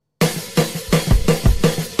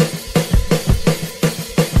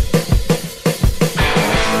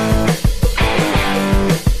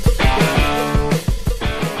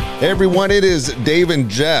Hey everyone, it is Dave and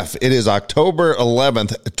Jeff. It is October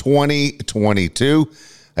 11th, 2022.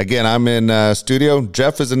 Again, I'm in studio.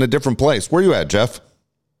 Jeff is in a different place. Where are you at, Jeff?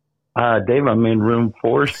 Dave, I'm in room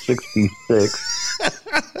 466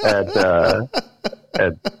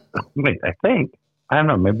 wait, I don't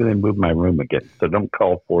know, maybe they moved my room again, so don't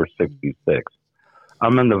call 466.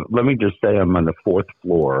 Let me just say I'm on the fourth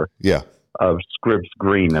floor of Scripps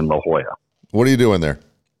Green in La Jolla. What are you doing there?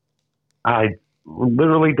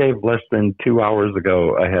 Literally, Dave, less than 2 hours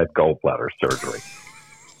ago, I had gallbladder surgery.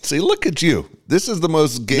 See, look at you. This is the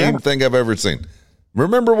most game thing I've ever seen.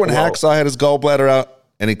 Remember when Hacksaw had his gallbladder out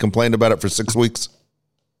and he complained about it for 6 weeks?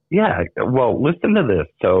 Yeah. Well, listen to this.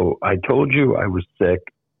 So I told you I was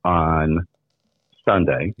sick on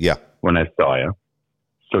Sunday when I saw you.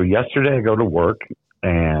 So yesterday I go to work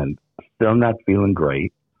and still not feeling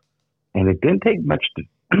great. And it didn't take much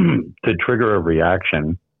to trigger a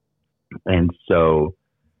reaction. And so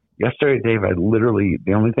yesterday, Dave,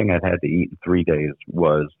 the only thing I'd had to eat in 3 days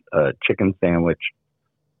was a chicken sandwich.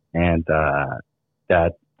 And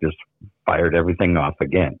that just fired everything off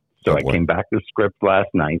again. So I came back to Scripps last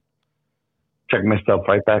night, checked myself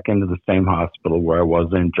right back into the same hospital where I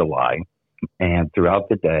was in July. And throughout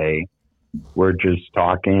the day, we're just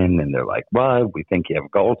talking. And they're like, well, we think you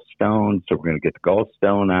have gallstones, so we're going to get the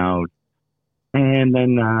gallstone out. And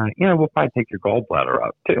then, we'll probably take your gallbladder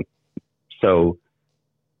out too. So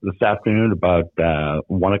this afternoon, about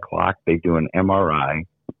 1 o'clock, they do an MRI,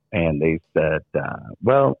 and they said,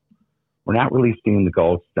 well, we're not really seeing the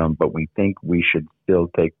gallstone, but we think we should still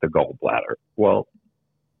take the gallbladder. Well,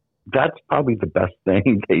 that's probably the best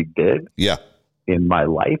thing they did in my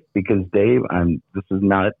life because, Dave, this is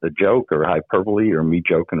not a joke or hyperbole or me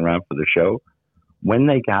joking around for the show. When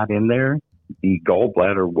they got in there, the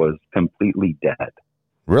gallbladder was completely dead.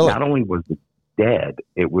 Really? Not only was it dead,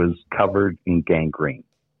 it was covered in gangrene.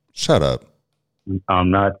 Shut up. I'm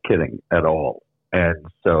not kidding at all. And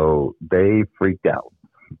so they freaked out.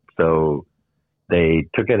 So they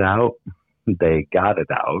took it out. They got it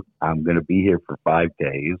out. I'm going to be here for 5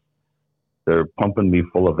 days. They're pumping me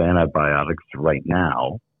full of antibiotics right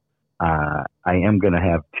now. I am going to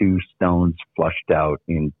have 2 stones flushed out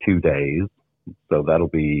in 2 days. So that'll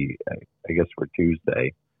be, I guess, for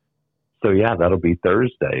Tuesday. So, yeah, that'll be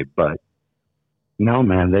Thursday. But no,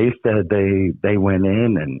 man, they said they went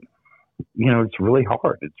in and, it's really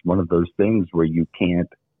hard. It's one of those things where you can't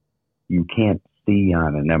see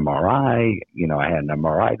on an MRI. I had an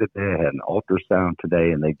MRI today, I had an ultrasound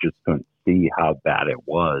today, and they just couldn't see how bad it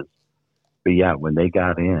was. But yeah, when they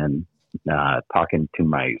got in, talking to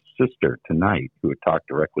my sister tonight, who had talked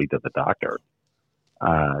directly to the doctor,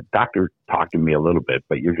 doctor talked to me a little bit,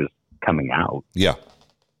 but you're just coming out. Yeah.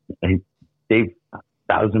 And Dave,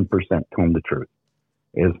 1,000% told him the truth.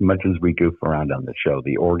 As much as we goof around on the show,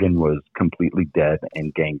 the organ was completely dead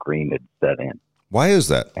and gangrene had set in. Why is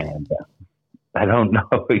that? And I don't know.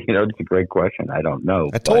 It's a great question. I don't know.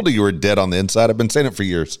 I told you were dead on the inside. I've been saying it for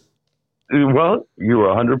years. Well, you were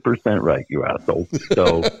 100% right, you asshole.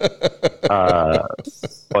 So,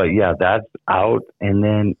 but yeah, that's out. And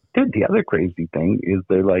then, dude, the other crazy thing is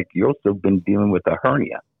they're like, you've also been dealing with a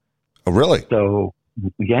hernia. Oh, really? So,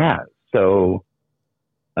 yeah. So,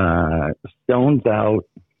 stone's out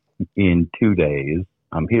in 2 days.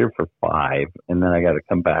 I'm here for 5, and then I got to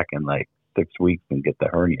come back in like 6 weeks and get the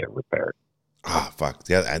hernia repaired. Oh, fuck.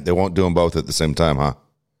 Yeah, they won't do them both at the same time, huh?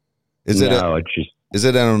 Is it an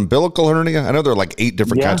umbilical hernia? I know there are like 8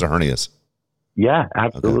 different kinds of hernias. Yeah,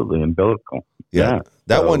 absolutely. Okay. Umbilical. Yeah.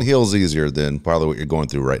 That one heals easier than probably what you're going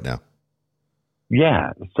through right now.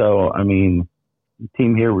 Yeah. So, the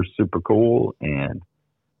team here was super cool and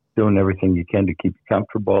doing everything you can to keep you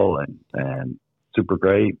comfortable and super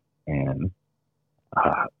great. And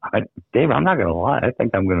Dave, I'm not going to lie. I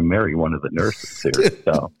think I'm going to marry one of the nurses here.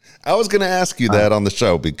 So I was going to ask you that on the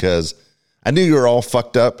show because I knew you were all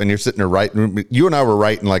fucked up and you're sitting there writing. You and I were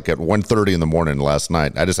writing like at 1:30 in the morning last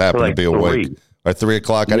night. I just happened to be awake at 3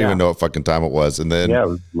 o'clock. I didn't even know what fucking time it was. And then it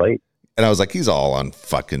was late. And I was like, he's all on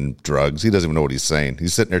fucking drugs. He doesn't even know what he's saying.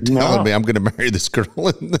 He's sitting there telling me I'm going to marry this girl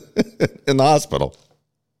in the hospital.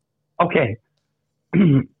 Okay.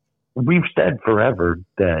 We've said forever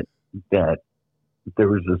that there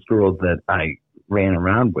was this girl that I ran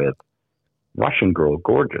around with, Russian girl,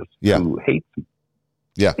 gorgeous, who hates me.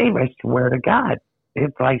 Yeah. Dave, I swear to God,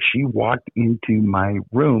 it's like she walked into my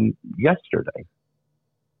room yesterday.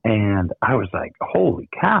 And I was like, holy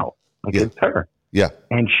cow, it's her. Yeah.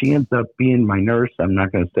 And she ends up being my nurse. I'm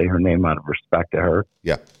not going to say her name out of respect to her.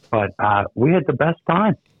 Yeah. But we had the best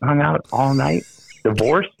time. Hung out all night.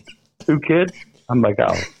 Divorced, 2 kids. I'm like,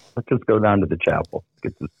 oh, let's just go down to the chapel.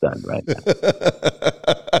 get this done right now.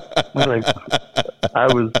 I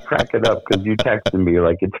was cracking up because you texted me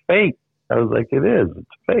like, it's fate. I was like, it is. It's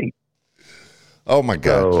fate. Oh, my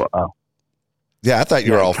God. So, yeah, I thought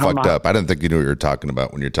you were all fucked up. I didn't think you knew what you were talking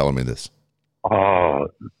about when you're telling me this. Oh,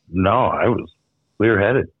 no. I was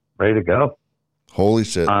clear-headed, ready to go. Holy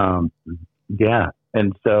shit. Yeah.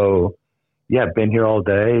 And so, yeah, been here all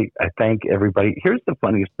day. I thank everybody. Here's the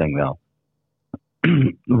funniest thing, though.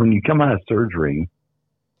 When you come out of surgery,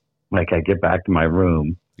 like I get back to my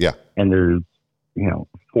room. Yeah. And there's,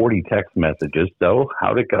 40 text messages. So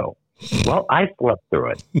how'd it go? Well, I slept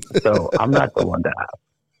through it. So I'm not the one to ask.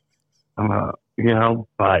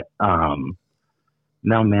 But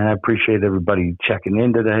no, man, I appreciate everybody checking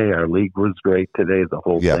in today. Our league was great today, the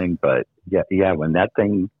whole thing. But yeah, when I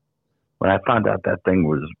found out that thing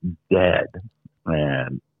was dead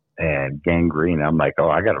and gangrene, I'm like,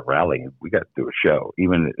 I got to rally. We got to do a show.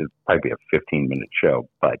 Even it's probably a 15-minute show,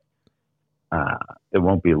 but it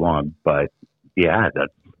won't be long. But yeah,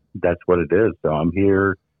 that's what it is. So I'm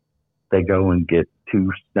here. They go and get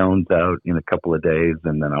 2 stones out in a couple of days,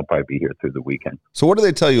 and then I'll probably be here through the weekend. So what do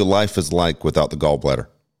they tell you life is like without the gallbladder?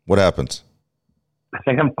 What happens? I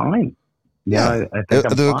think I'm fine. Yeah, I think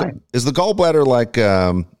I'm fine. Is the gallbladder like,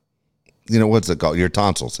 what's it called? Your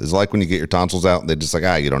tonsils. Is it like when you get your tonsils out and they're just like,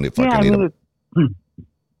 you don't need fucking need them?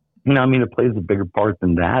 It plays a bigger part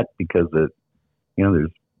than that because there's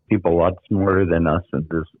people a lot smarter than us in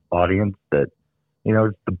this audience that,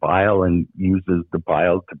 it's the bile and uses the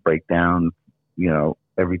bile to break down,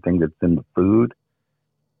 everything that's in the food.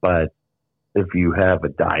 But if you have a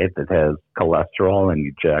diet that has cholesterol and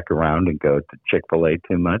you jack around and go to Chick-fil-A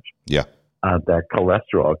too much, that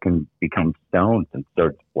cholesterol can become stones and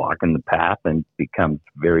starts blocking the path and becomes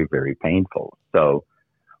very, very painful. So,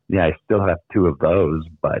 yeah, I still have 2 of those,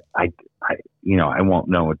 but I won't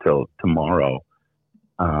know until tomorrow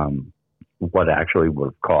what actually would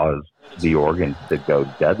have caused the organs to go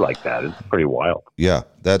dead like that. It's pretty wild. Yeah,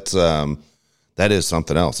 that is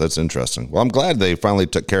something else. That's interesting. Well, I'm glad they finally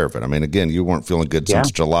took care of it. I mean, again, you weren't feeling good since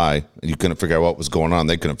July. You couldn't figure out what was going on.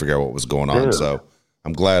 They couldn't figure out what was going on. So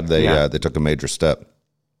I'm glad they took a major step.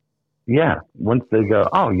 Yeah. Once they go,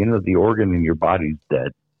 the organ in your body's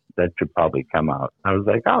dead, that should probably come out. I was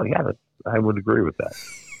like, I would agree with that.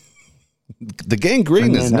 The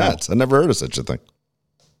gangrene is nuts. I never heard of such a thing.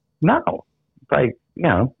 No. It's like,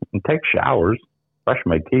 take showers, brush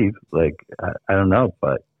my teeth. Like, I don't know,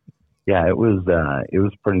 but yeah, it was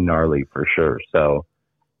pretty gnarly for sure. So,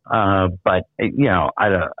 but I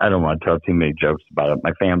don't want to tell too many jokes about it.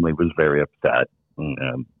 My family was very upset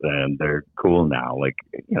and they're cool now. Like,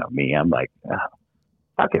 me, I'm like,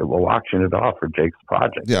 fuck it. We'll auction it off for Jake's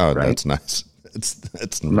project. Yeah. Right? That's nice.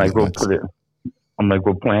 It's really like, nice.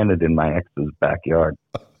 We'll plant it in my ex's backyard.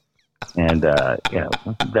 And,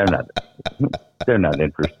 they're not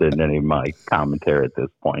interested in any of my commentary at this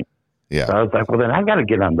point. Yeah. So I was like, well, then I got to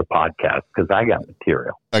get on the podcast because I got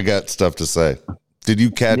material. I got stuff to say. Did you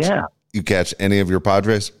catch any of your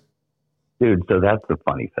Padres? Dude, so that's the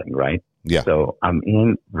funny thing, right? Yeah. So I'm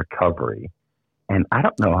in recovery, and I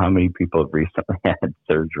don't know how many people have recently had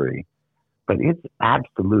surgery, but it's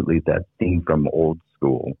absolutely that scene from old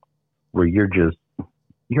school where you're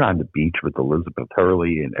on the beach with Elizabeth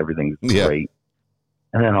Hurley and everything's great.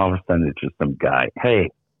 And then all of a sudden it's just some guy, hey,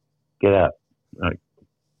 get up. Like,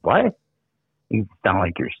 what? You sound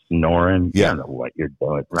like you're snoring. Yeah. You don't know what you're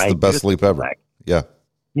doing, right? It's the best sleep ever. Like, yeah.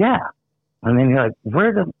 Yeah. And then you're like,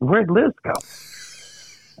 where'd Liz go?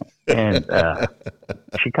 And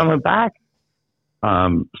she coming back?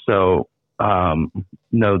 So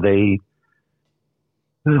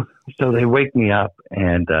they wake me up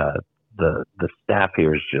and the staff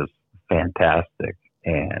here is just fantastic.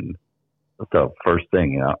 And so first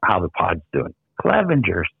thing, how the pod's doing.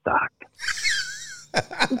 Clevenger sucked.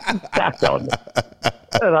 Staff telling me.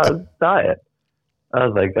 And I was dying. I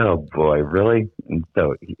was like, oh boy, really? And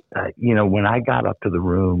so, when I got up to the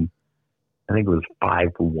room, I think it was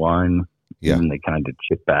 5-1. Yeah. And they kind of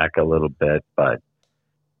chipped back a little bit, but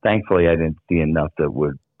thankfully I didn't see enough that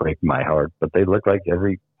would break my heart. But they look like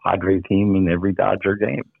every Padre team in every Dodger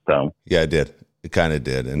game. So yeah, it did. It kind of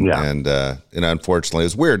did. And unfortunately,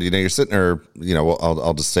 it's weird. You're sitting there,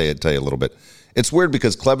 I'll just tell you a little bit. It's weird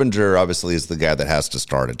because Clevenger obviously is the guy that has to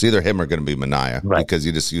start. It's either him or going to be Manaea, right? Because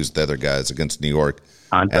you just used the other guys against New York.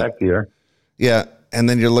 Contract here. Yeah. And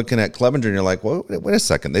then you're looking at Clevenger and you're like, well, wait a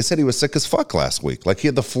second. They said he was sick as fuck last week. Like he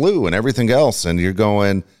had the flu and everything else. And you're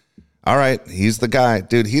going, all right, he's the guy.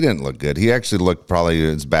 Dude, he didn't look good. He actually looked probably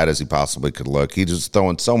as bad as he possibly could look. He just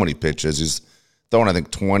throwing so many pitches. He's throwing, I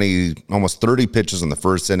think, 20, almost 30 pitches in the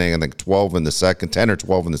first inning, I think 12 in the second, 10 or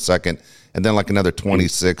 12 in the second, and then like another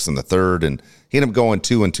 26 in the third. And he ended up going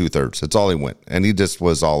 2 2/3. That's all he went. And he just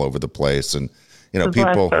was all over the place. And,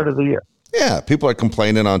 people. Start of the year. Yeah, people are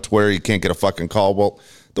complaining on Twitter you can't get a fucking call. Well,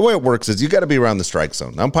 the way it works is you got to be around the strike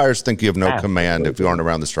zone. Umpires think you have no command if you aren't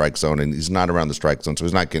around the strike zone, and he's not around the strike zone, so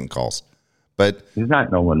he's not getting calls. But he's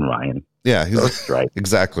not Nolan Ryan. Yeah, he's right.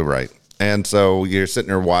 Exactly right. And so you're sitting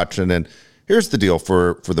there watching, and here's the deal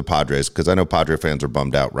for the Padres, because I know Padre fans are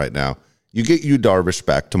bummed out right now. You get Yu Darvish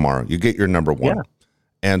back tomorrow. You get your number one. Yeah.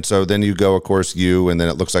 And so then you go, of course, and then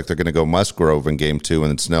it looks like they're going to go Musgrove in game 2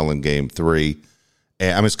 and then Snell in game 3.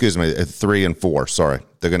 3 and 4. Sorry.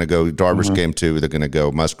 They're going to go Darvish game 2. They're going to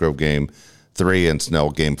go Musgrove game 3 and Snell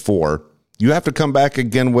game 4. You have to come back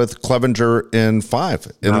again with Clevenger in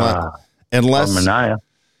 5. Unless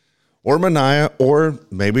or Manaea, or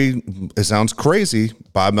maybe it sounds crazy,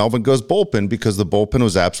 Bob Melvin goes bullpen, because the bullpen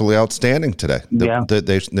was absolutely outstanding today.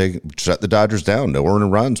 They shut the Dodgers down. No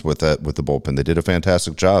earned runs with the bullpen. They did a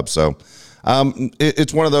fantastic job. So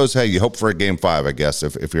it's one of those, hey, you hope for a game 5, I guess,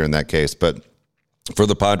 if you're in that case. But for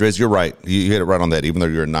the Padres, you're right. You hit it right on that. Even though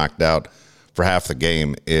you're knocked out for half the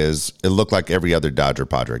game, it looked like every other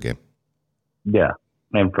Dodger-Padre game. Yeah.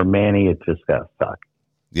 And for Manny, it just got stuck.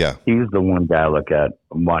 Yeah. He's the one guy I look at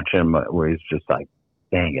and watch him where he's just like,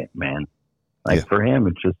 dang it, man. For him,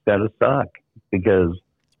 it's just got to suck. Because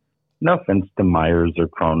no offense to Myers or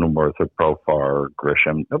Cronenworth or Profar or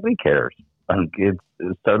Grisham, nobody cares.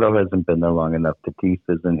 Soto hasn't been there long enough. Tatis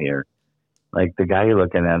isn't here. The guy you're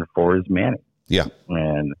looking at it for is Manny. Yeah.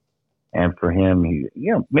 And for him,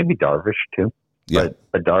 maybe Darvish too. Yeah.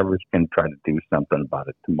 But Darvish can try to do something about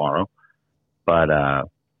it tomorrow. But,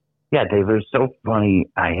 yeah, Dave, it was so funny.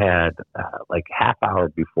 I had half hour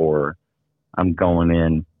before I'm going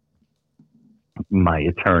in, my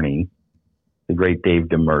attorney, the great Dave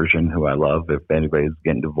Demersion, who I love. If anybody's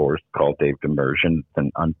getting divorced, call Dave Demersion. It's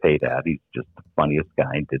an unpaid ad. He's just the funniest guy.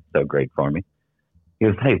 He did so great for me. He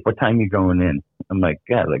goes, hey, what time are you going in? I'm like,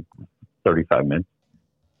 35 minutes.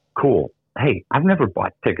 Cool. Hey, I've never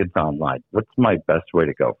bought tickets online. What's my best way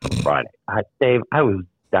to go for Friday? Dave, I was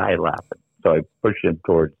die laughing. So I pushed him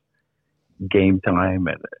towards game time,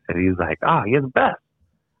 and he's like, you're the best.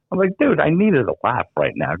 I'm like, dude, I needed a laugh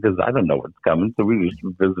right now because I don't know what's coming. So we just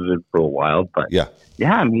visited for a while. But yeah,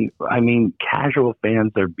 I mean, casual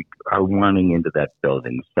fans are running into that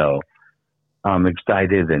building. So I'm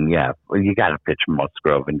excited, and you got to pitch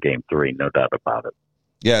Musgrove in game 3, no doubt about it.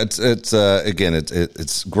 Yeah,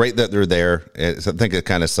 it's great that they're there. I think it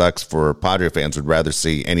kind of sucks for Padre fans would rather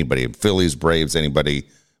see anybody, Phillies, Braves, anybody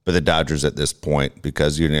but the Dodgers at this point,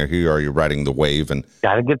 because here you're riding the wave and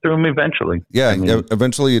got to get through them eventually. Yeah,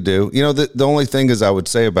 eventually you do. The only thing is I would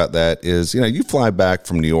say about that is, you fly back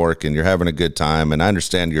from New York and you're having a good time, and I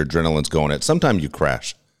understand your adrenaline's going at. Sometimes you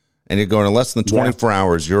crash and you're going in less than 24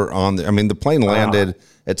 hours. You're on the plane landed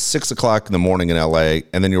at 6 o'clock in the morning in LA,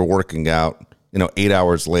 and then you're working out, 8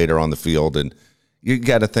 hours later on the field, and you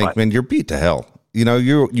got to think, man, you're beat to hell.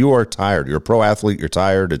 You are tired. You're a pro athlete. You're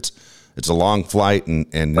tired. It's a long flight,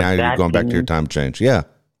 and now you're going back to your time change. Yeah.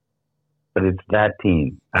 But it's that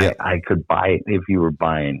team. Yeah. I could buy it if you were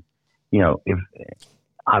buying, if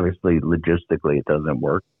obviously logistically it doesn't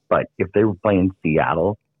work, but if they were playing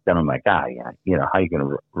Seattle, then I'm like, how are you going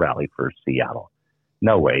to rally for Seattle?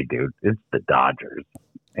 No way, dude. It's the Dodgers.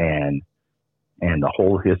 And the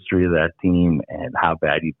whole history of that team and how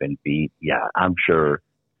bad you've been beat. Yeah, I'm sure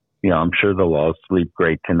they'll all sleep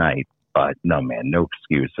great tonight. But no, man, no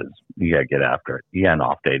excuses. You got to get after it. You got an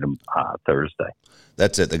off day Thursday.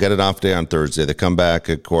 That's it. They got an off day on Thursday. They come back,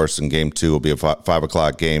 of course, in game 2 will be a 5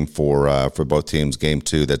 o'clock game for both teams. Game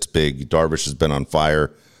 2, that's big. Darvish has been on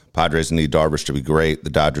fire. Padres need Darvish to be great. The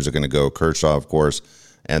Dodgers are going to go Kershaw, of course.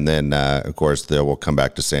 And then, of course, they will come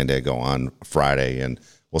back to San Diego on Friday, and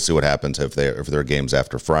we'll see what happens if there are games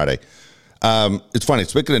after Friday. It's funny.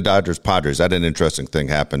 Speaking of Dodgers, Padres, I had an interesting thing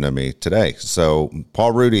happen to me today. So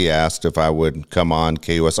Paul Rudy asked if I would come on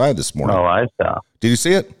KUSI this morning. Oh, I saw. Did you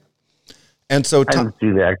see it? And so I didn't see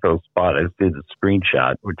the actual spot. I see the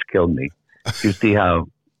screenshot, which killed me. Did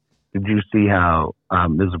you see how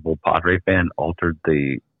miserable Padre fan altered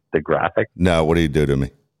the graphic? No. What did he do to me?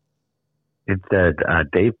 It said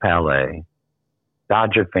Dave Palais,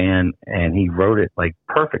 Dodger fan, and he wrote it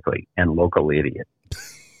perfectly, and local idiot.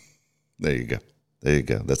 There you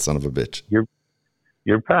go. That son of a bitch.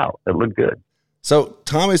 Your pal. It looked good. So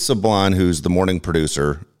Tommy Sablon, who's the morning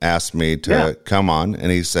producer, asked me to come on,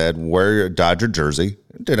 and he said, wear your Dodger jersey.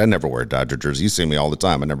 Dude, I never wear a Dodger jersey. You see me all the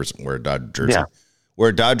time. I never wear a Dodger jersey. Yeah. Wear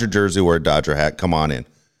a Dodger jersey, wear a Dodger hat. Come on in.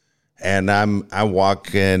 And I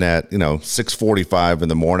walk in at 6:45 in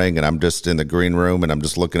the morning, and I'm just in the green room, and I'm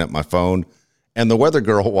just looking at my phone. And the weather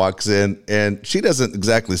girl walks in, and she doesn't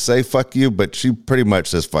exactly say "fuck you," but she pretty much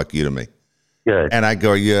says "fuck you" to me. Good. And I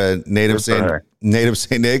go, "Yeah, native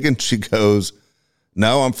St. Agan." She goes,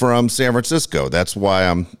 "No, I'm from San Francisco. That's why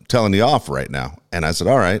I'm telling you off right now." And I said,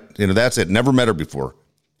 "All right, that's it." Never met her before.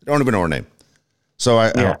 Don't even know her name. So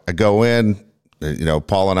I go in.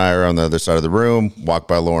 Paul and I are on the other side of the room. Walk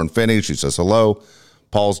by Lauren Finney. She says hello.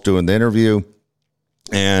 Paul's doing the interview,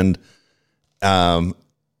 and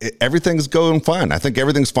everything's going fine. I think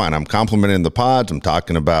everything's fine. I'm complimenting the pods. I'm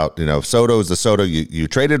talking about, Soto is the Soto you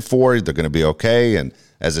traded for. They're going to be okay. And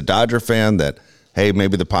as a Dodger fan, that, hey,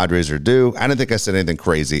 maybe the Padres are due. I didn't think I said anything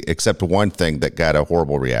crazy except one thing that got a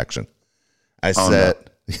horrible reaction. I said,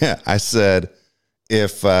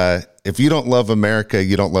 if you don't love America,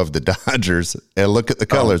 you don't love the Dodgers. And look at the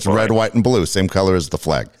colors, red, white, and blue, same color as the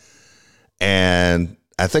flag. And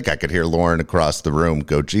I think I could hear Lauren across the room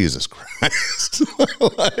go, Jesus Christ.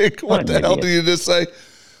 Like, what the hell did you just say?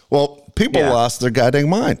 Well, people lost their goddamn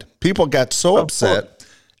mind. People got so upset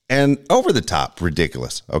and over the top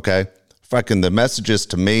ridiculous, okay? Fucking the messages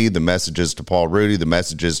to me, the messages to Paul Rudy, the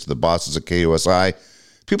messages to the bosses at KUSI,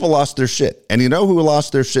 people lost their shit. And you know who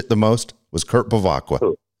lost their shit the most? Was Kurt Bavacqua.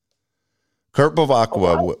 Who? Kurt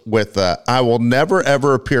Bavacqua with, I will never,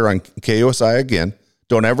 ever appear on KUSI again.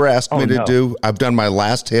 Don't ever ask me to do. I've done my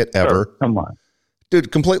last hit ever. Come on.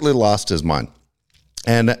 Dude, completely lost his mind.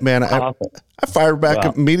 And, man, I fired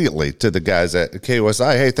back immediately to the guys at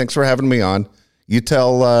KUSI. Hey, thanks for having me on. You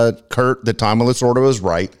tell Kurt that Tommy Lasorda was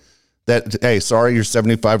right. That, hey, sorry, your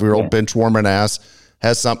 75-year-old bench warming ass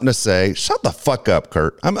has something to say. Shut the fuck up,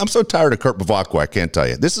 Kurt. I'm so tired of Kurt Bavacqua, I can't tell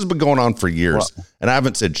you. This has been going on for years, and I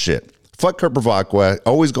haven't said shit. Fuck Kurt Bavacqua,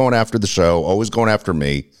 always going after the show, always going after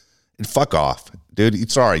me. And fuck off.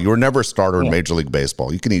 Dude, sorry, you were never a starter in Major League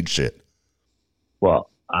Baseball. You can eat shit. Well,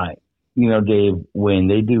 Dave, when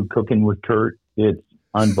they do Cooking with Kurt, it's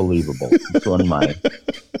unbelievable. It's one of my,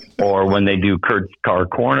 or when they do Kurt's Car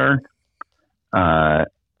Corner, those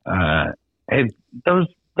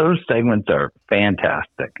segments are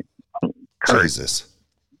fantastic. Kurt, Jesus,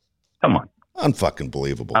 come on, unfucking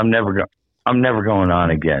believable. I'm never going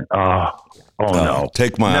on again. Oh no,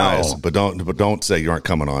 take my eyes, but don't say you aren't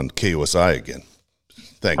coming on KUSI again.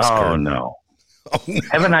 Thanks, Kurt. Oh no.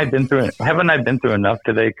 Haven't I been through enough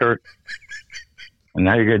today, Kurt? And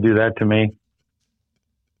now you're going to do that to me?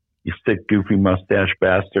 You sick, goofy mustache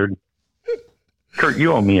bastard. Kurt,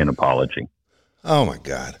 you owe me an apology. Oh, my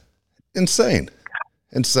God. Insane.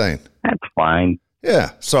 That's fine.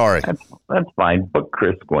 Yeah, sorry. That's fine. Book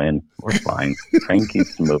Chris Gwynn. We're fine. Train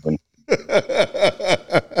keeps moving. The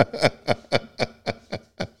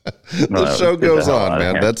show goes on,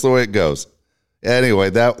 man. That's the way it goes. Anyway,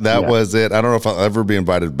 that was it. I don't know if I'll ever be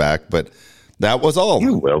invited back, but that was all.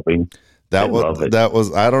 You will be. That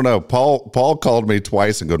was I don't know. Paul called me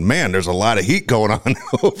twice and go, man, there's a lot of heat going on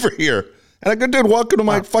over here. And I go, dude, welcome to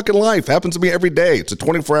my fucking life. Happens to me every day. It's a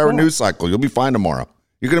 24-hour news cycle. You'll be fine tomorrow.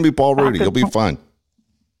 You're going to be Paul Rudy. You'll be fine.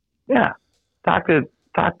 Yeah. Talk to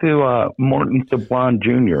Morton Sablon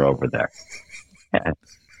Jr. over there.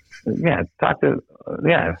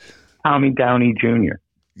 Yeah. Tommy Downey Jr.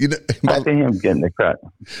 Talk to him getting the cut.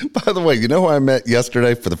 By the way, you know who I met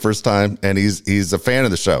yesterday for the first time? And he's a fan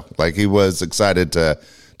of the show. Like, he was excited to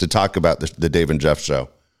talk about the Dave and Jeff show.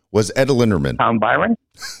 Was Ed Linderman. Tom Byron?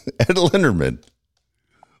 Ed Linderman.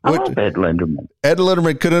 I love Ed Linderman. Ed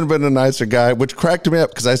Linderman couldn't have been a nicer guy, which cracked me up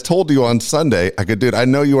because I told you on Sunday, I go, dude, I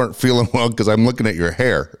know you aren't feeling well because I'm looking at your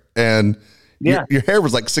hair. And your hair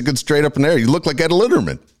was like sticking straight up in the air. You look like Ed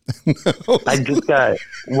Linderman.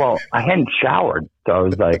 I hadn't showered. So I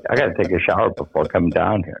was like, I got to take a shower before coming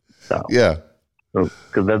down here. So yeah.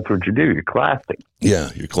 Because that's what you do. You're classy. Yeah,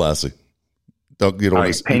 you're classy. All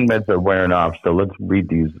right, pain meds are wearing off, so let's read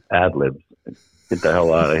these ad libs. Get the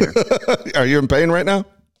hell out of here. Are you in pain right now?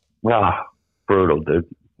 Brutal, dude.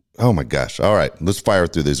 Oh my gosh. All right. Let's fire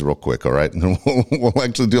through these real quick. All right. And we'll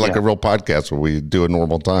actually do like a real podcast where we do a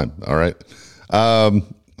normal time. All right.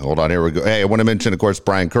 Hold on. Here we go. Hey, I want to mention, of course,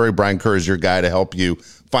 Brian Curry. Brian Curry is your guy to help you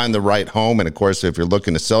find the right home. And of course, if you're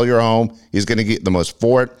looking to sell your home, he's going to get the most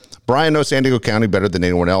for it. Brian knows San Diego County better than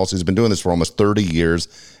anyone else. He's been doing this for almost 30 years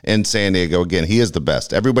in San Diego. Again, he is the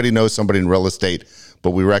best. Everybody knows somebody in real estate,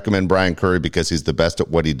 but we recommend Brian Curry because he's the best at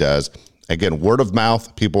what he does. Again, word of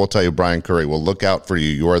mouth, people will tell you Brian Curry will look out for you.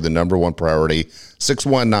 You are the number one priority.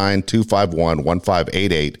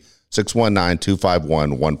 619-251-1588.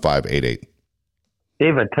 619-251-1588.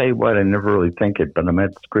 Dave, I tell you what, I never really think it, but I'm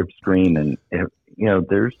at Scripps Green, and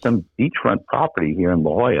there's some beachfront property here in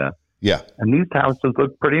La Jolla Yeah. And these houses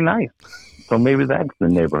look pretty nice. So maybe that's the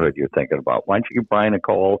neighborhood you're thinking about. Why don't you give Brian a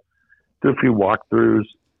call, do a few walkthroughs.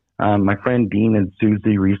 My friend Dean and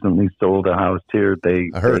Susie recently sold a house here. They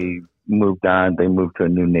moved on. They moved to a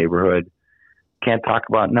new neighborhood. Can't talk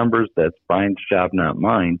about numbers. That's Brian's job, not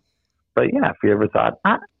mine. But yeah, if you ever thought,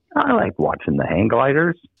 I like watching the hang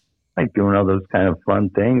gliders, I like doing all those kind of fun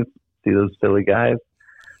things, see those silly guys.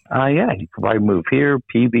 Yeah, you could probably move here,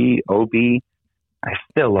 PB, OB. I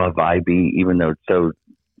still love IB, even though it's so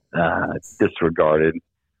disregarded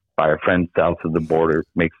by our friends south of the border.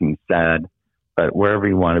 Makes me sad. But wherever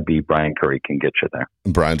you want to be, Brian Curry can get you there.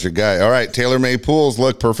 Brian's your guy. All right, TaylorMade Pools.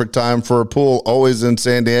 Look, perfect time for a pool. Always in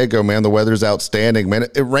San Diego, man. The weather's outstanding, man.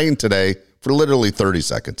 It rained today for literally 30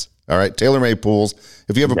 seconds. All right, TaylorMade Pools.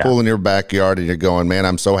 If you have a pool in your backyard and you're going, man,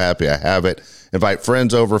 I'm so happy I have it. Invite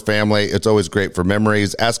friends over, family. It's always great for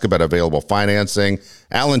memories. Ask about available financing.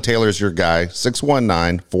 Alan Taylor's your guy.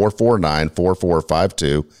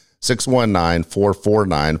 619-449-4452.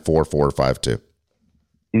 619-449-4452.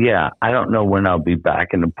 Yeah, I don't know when I'll be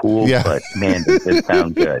back in the pool, but man, it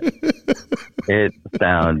sounds good. It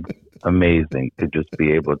sounds amazing to just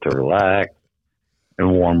be able to relax in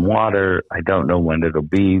warm water. I don't know when it'll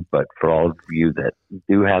be, but for all of you that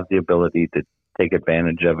do have the ability to take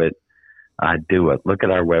advantage of it, do it. Look at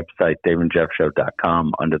our website,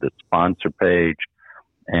 daveandjeffshow.com, under the sponsor page,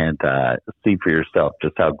 and see for yourself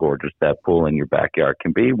just how gorgeous that pool in your backyard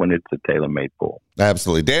can be when it's a TaylorMade pool.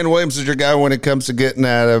 Absolutely. Dan Williams is your guy when it comes to getting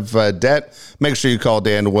out of debt. Make sure you call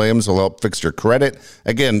Dan Williams. He'll help fix your credit.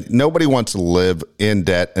 Again, nobody wants to live in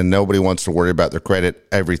debt, and nobody wants to worry about their credit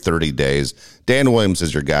every 30 days. Dan Williams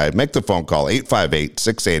is your guy. Make the phone call,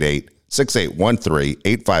 858-688-6813,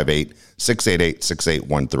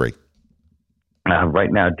 858-688-6813.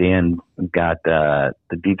 Right now, Dan got the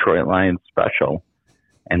Detroit Lions special,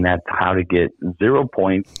 and that's how to get 0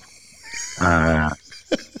 points. I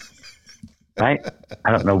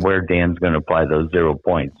don't know where Dan's going to apply those 0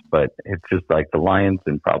 points, but it's just like the Lions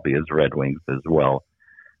and probably his Red Wings as well.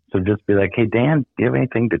 So just be like, hey, Dan, do you have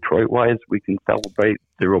anything Detroit-wise we can celebrate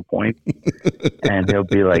 0 points? And he'll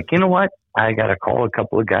be like, you know what? I got to call a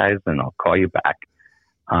couple of guys, and I'll call you back.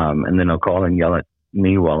 And then he'll call and yell at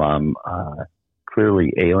me while I'm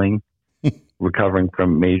clearly ailing, recovering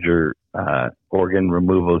from major organ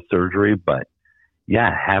removal surgery. But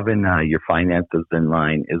yeah, having your finances in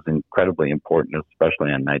line is incredibly important,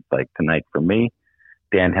 especially on nights like tonight for me.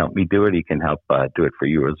 Dan helped me do it. He can help do it for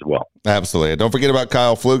you as well. Absolutely. Don't forget about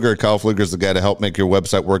Kyle Pfluger. Kyle Pfluger is the guy to help make your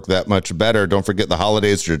website work that much better. Don't forget the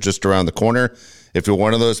holidays are just around the corner. If you're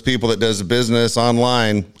one of those people that does business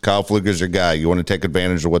online, Kyle Pfluger is your guy. You want to take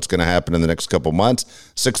advantage of what's going to happen in the next couple months.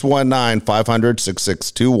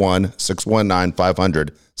 619-500-6621,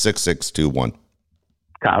 619-500-6621.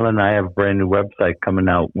 Kyle and I have a brand new website coming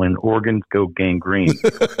out, when organs go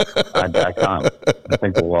gangrene.com. I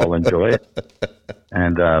think we'll all enjoy it.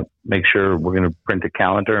 And make sure we're going to print a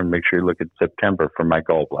calendar, and make sure you look at September for my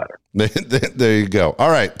gallbladder. There you go.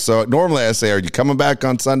 All right. So normally I say, are you coming back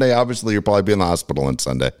on Sunday? Obviously, you'll probably be in the hospital on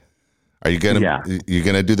Sunday. Are you going to you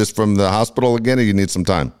going to do this from the hospital again, or you need some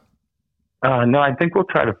time? No, I think we'll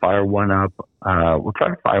try to fire one up.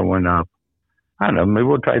 I don't know. Maybe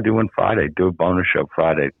we'll try to do one Friday, do a bonus show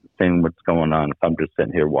Friday, seeing what's going on. If I'm just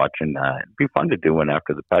sitting here watching, it'd be fun to do one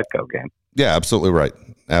after the Petco game. Yeah, absolutely right.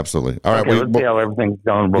 Absolutely. All right. Let's see how everything's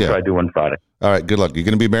going. We'll try to do one Friday. All right. Good luck. You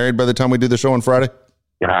going to be married by the time we do the show on Friday?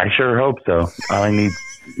 Yeah, I sure hope so. All I need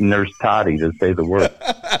Nurse Toddy to say the word.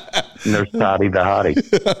 Nurse Toddy the hottie.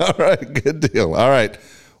 All right. Good deal. All right.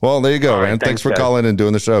 Well, there you go, man. Thanks for calling and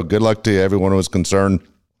doing the show. Good luck to you. Everyone who was concerned.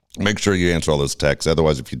 Make sure you answer all those texts.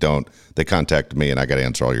 Otherwise, if you don't, they contact me and I got to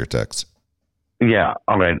answer all your texts. Yeah.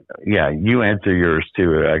 All right. Yeah. You answer yours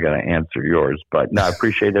too. I got to answer yours, but no, I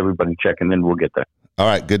appreciate everybody checking in. We'll get there. All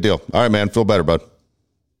right. Good deal. All right, man. Feel better, bud.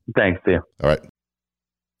 Thanks. See you. All right.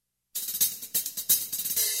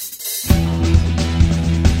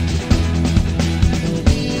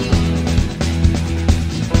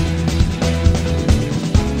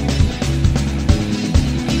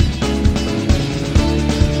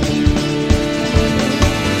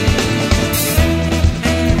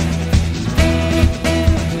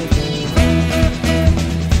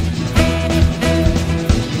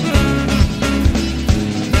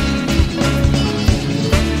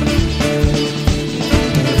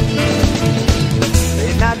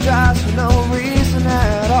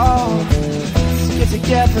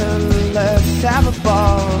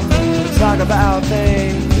 About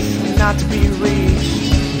things not to be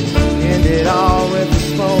reached, end it all with the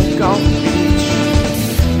smoke on the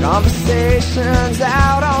beach. Conversations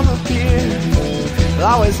out on the pier,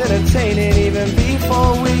 always entertaining even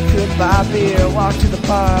before we could buy beer. Walk to the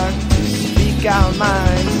park, speak our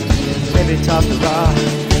minds, maybe toss the rock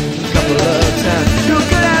a couple of times. Who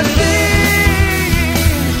could have seen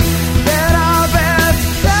that our best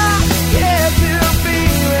time yet to be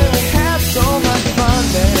when we had so much fun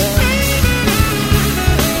then?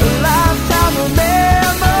 A lifetime of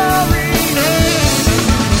memories.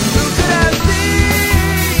 Who could have seen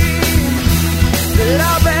that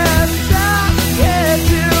our best time yet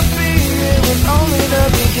to be? It was only the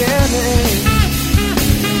beginning.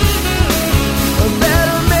 A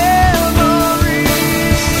better memory.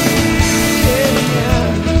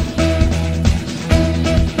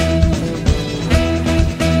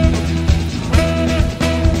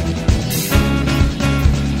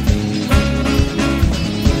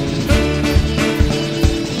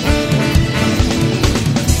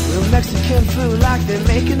 Real Mexican food like they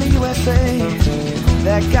make in the USA.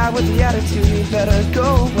 That guy with the attitude, he better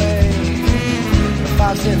go away. A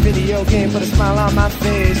 5-cent video game put a smile on my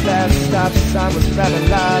face. That stop sign was rather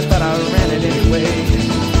large, but I ran it anyway.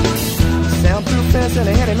 Soundproof fence and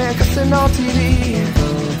a handyman cussing on TV.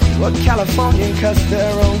 What Californian cuss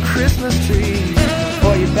their own Christmas tree?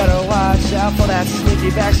 Boy, you better watch out for that sneaky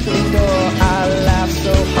back screen door. I laughed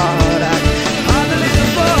so hard